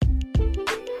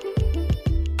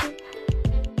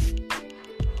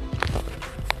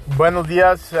Buenos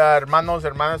días, hermanos,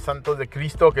 hermanas, santos de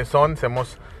Cristo que son.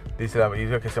 Dice la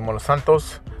Biblia que somos los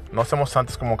santos. No somos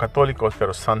santos como católicos,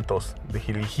 pero santos,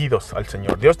 dirigidos al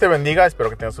Señor. Dios te bendiga. Espero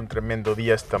que tengas un tremendo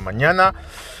día esta mañana.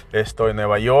 Estoy en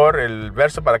Nueva York. El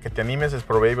verso para que te animes es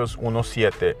Proverbios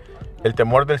 1:7. El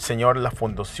temor del Señor es la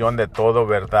fundación de todo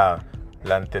verdad,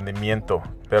 el entendimiento.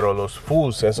 Pero los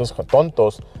fools, esos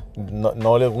tontos,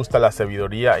 no les gusta la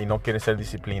sabiduría y no quieren ser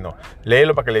disciplino.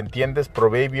 Léelo para que le entiendas.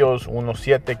 Proverbios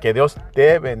 1:7. Que Dios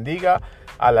te bendiga.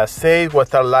 A las 6 voy a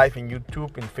estar live en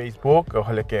YouTube, en Facebook.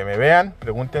 Ojalá que me vean.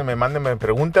 Pregúntenme, mándenme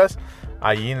preguntas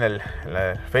ahí en el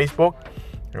Facebook,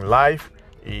 en live.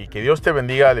 Y que Dios te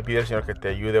bendiga. Le pido al Señor que te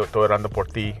ayude. Estoy orando por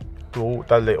ti. Tú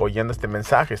estás oyendo este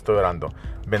mensaje, estoy orando.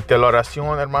 Vente a la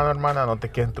oración, hermano, hermana. No te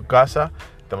quedes en tu casa.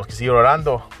 Tenemos que seguir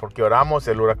orando, porque oramos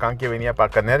el huracán que venía para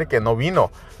Canary, que no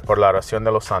vino por la oración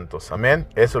de los santos. Amén.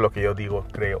 Eso es lo que yo digo,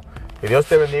 creo. Que Dios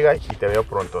te bendiga y te veo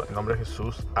pronto. En nombre de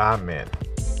Jesús. Amén.